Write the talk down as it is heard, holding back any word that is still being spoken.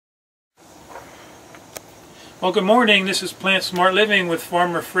Well, good morning. This is Plant Smart Living with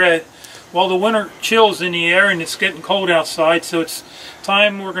Farmer Fred. Well, the winter chills in the air and it's getting cold outside, so it's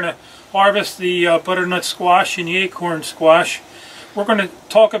time we're going to harvest the butternut squash and the acorn squash. We're going to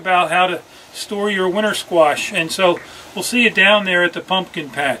talk about how to store your winter squash, and so we'll see you down there at the pumpkin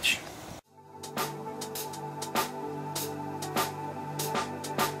patch.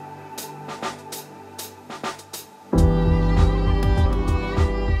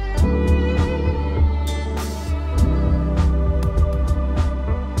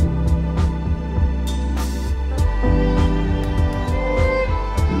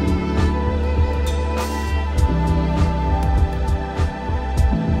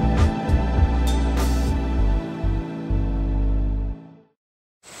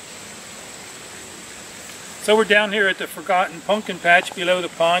 So we're down here at the forgotten pumpkin patch below the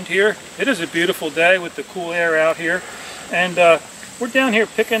pond here. It is a beautiful day with the cool air out here. And we're down here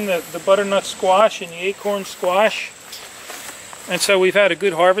picking the butternut squash and the acorn squash. And so we've had a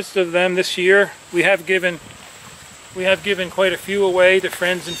good harvest of them this year. We have given quite a few away to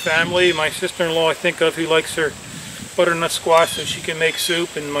friends and family. My sister-in-law I think of, who likes her butternut squash so she can make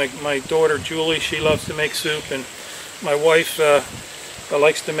soup. And my daughter Julie, she loves to make soup. And my wife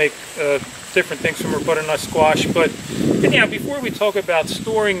likes to make different things from her butternut squash. But anyhow, before we talk about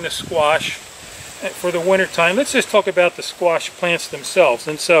storing the squash for the winter time, let's just talk about the squash plants themselves.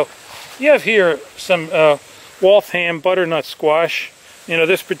 And so you have here some Waltham butternut squash. You know,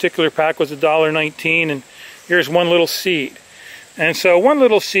 this particular pack was $1.19, and here's one little seed. And so one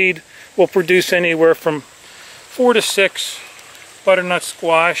little seed will produce anywhere from 4 to 6 butternut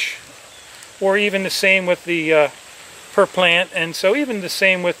squash, or even the same with the per plant, and so even the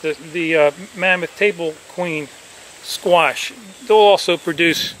same with the mammoth table queen squash. They'll also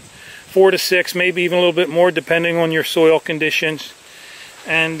produce 4 to 6, maybe even a little bit more depending on your soil conditions.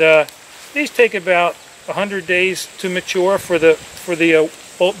 And these take about 100 days to mature for the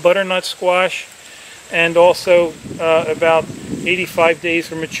butternut squash, and also about 85 days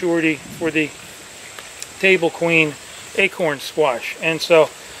for maturity for the table queen acorn squash. And so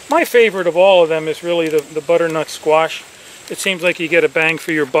my favorite of all of them is really the butternut squash. It seems like you get a bang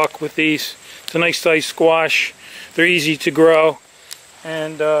for your buck with these. It's a nice sized squash. They're easy to grow,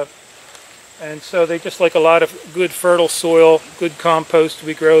 and so they just like a lot of good fertile soil, good compost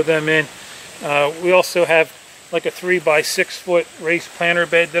we grow them in. We also have like a 3 by 6 foot raised planter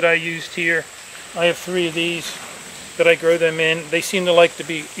bed that I used here. I have 3 of these that I grow them in. They seem to like to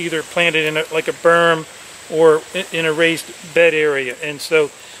be either planted in like a berm or in a raised bed area, and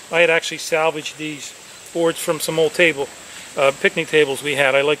so I had actually salvaged these boards from some old picnic tables we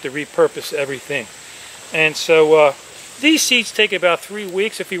had. I like to repurpose everything. And so these seeds take about 3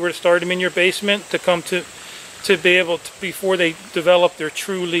 weeks if you were to start them in your basement to come to be able to, before they develop their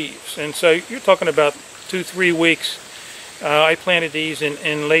true leaves. And so you're talking about 2-3 weeks. I planted these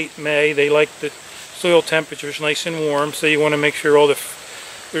in late May. They like the soil temperatures nice and warm, so you want to make sure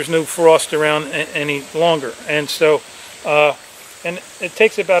there's no frost around any longer. And so and it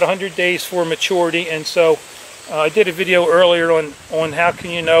takes about 100 days for maturity. And so I did a video earlier on how can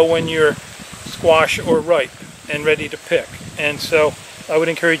you know when your squash are ripe and ready to pick. And so I would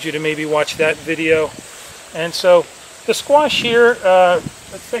encourage you to maybe watch that video. And so the squash here,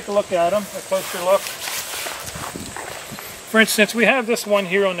 let's take a look at them, a closer look. For instance, we have this one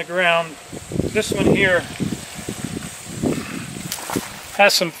here on the ground. This one here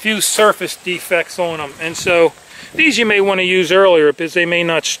has some few surface defects on them, and so these you may want to use earlier because they may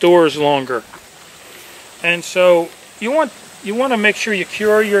not store as longer. And so you want to make sure you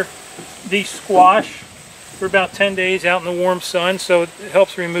cure these squash for about 10 days out in the warm sun, so it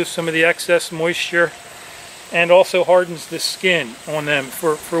helps remove some of the excess moisture and also hardens the skin on them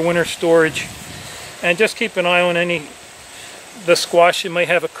for winter storage. And just keep an eye on the squash that may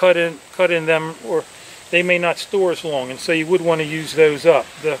have a cut in them, or they may not store as long, and so you would want to use those up.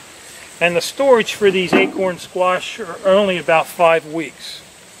 And the storage for these acorn squash are only about 5 weeks.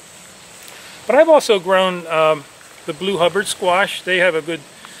 But I've also grown the blue Hubbard squash. They have a good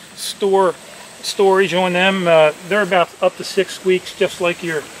storage on them. They're about up to 6 weeks, just like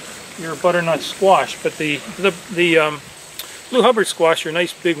your butternut squash. But the blue Hubbard squash are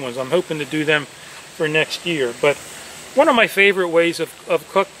nice big ones. I'm hoping to do them for next year. But one of my favorite ways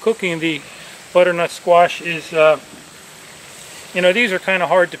of cooking the butternut squash is, you know, these are kind of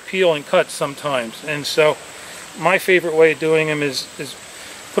hard to peel and cut sometimes, and so my favorite way of doing them is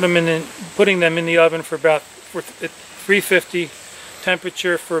putting them in the oven for about 350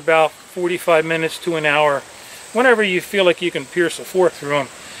 temperature for about 45 minutes to an hour. Whenever you feel like you can pierce a fork through them,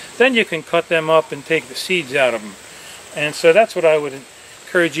 then you can cut them up and take the seeds out of them. And so that's what I would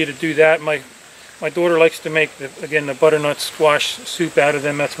encourage you to do that. My My daughter likes to make, again, the butternut squash soup out of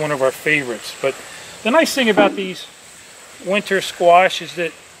them. That's one of our favorites. But the nice thing about these winter squash is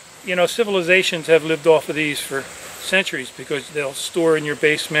that, you know, civilizations have lived off of these for centuries because they'll store in your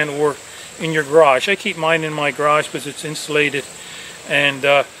basement or in your garage. I keep mine in my garage because it's insulated, and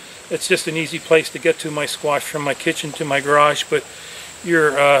it's just an easy place to get to my squash from my kitchen to my garage. But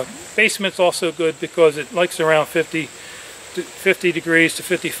your basement's also good because it likes around 50 degrees to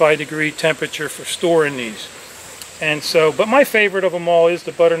 55 degree temperature for storing these. And so, but my favorite of them all is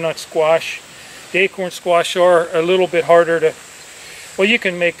the butternut squash. The acorn squash are a little bit harder to, well, you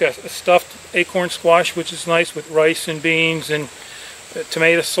can make a stuffed acorn squash, which is nice with rice and beans and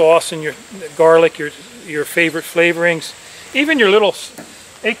tomato sauce and your garlic, your favorite flavorings. Even your little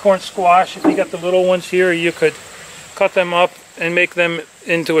acorn squash, if you got the little ones here, you could cut them up and make them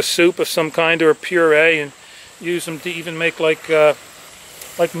into a soup of some kind or a puree, and use them to even make like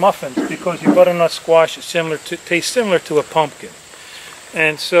muffins, because your butternut squash is tastes similar to a pumpkin.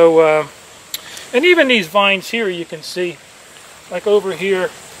 And so, and even these vines here, you can see, like over here,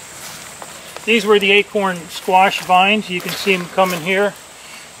 these were the acorn squash vines. You can see them coming here.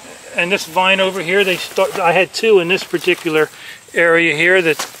 And this vine over here, I had two in this particular area here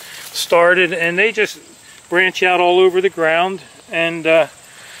that started, and they just branch out all over the ground. And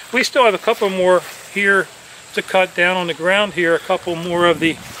we still have a couple more here to cut down on the ground here, a couple more of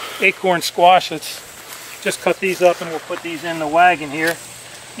the acorn squash. Let's just cut these up and we'll put these in the wagon here.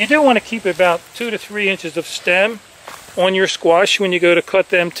 You do want to keep about 2 to 3 inches of stem on your squash when you go to cut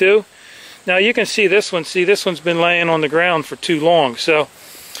them too. Now you can see this one. See, this one's been laying on the ground for too long, so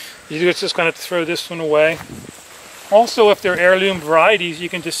you're just going to throw this one away. Also, if they're heirloom varieties, you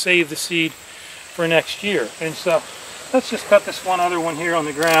can just save the seed for next year. And so let's just cut this one other one here on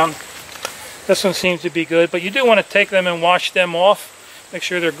the ground. This one seems to be good, but you do want to take them and wash them off. Make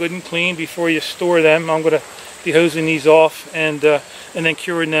sure they're good and clean before you store them. I'm going to be hosing these off and then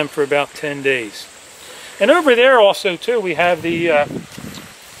curing them for about 10 days. And over there also too, we have the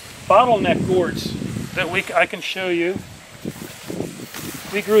bottleneck gourds that I can show you.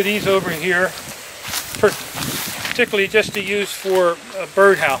 We grew these over here, particularly just to use for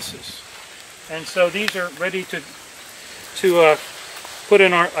birdhouses. And so these are ready to put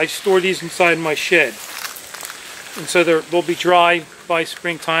in I store these inside my shed. And so they'll be dry by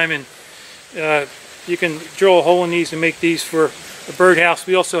springtime, and you can drill a hole in these and make these for a birdhouse.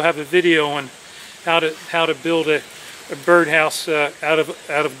 We also have a video on how to build a birdhouse out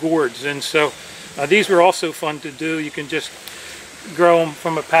of gourds. And so these were also fun to do. You can just grow them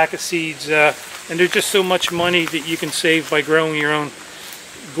from a pack of seeds, and there's just so much money that you can save by growing your own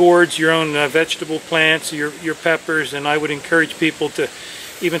gourds, your own vegetable plants, your peppers. And I would encourage people to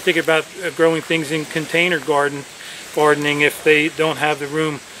even think about growing things in container gardening if they don't have the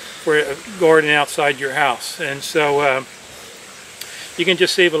room for a garden outside your house. And so you can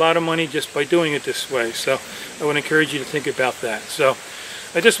just save a lot of money just by doing it this way. So I would encourage you to think about that. So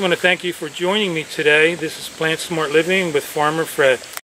I just want to thank you for joining me today. This is Plant Smart Living with Farmer Fred.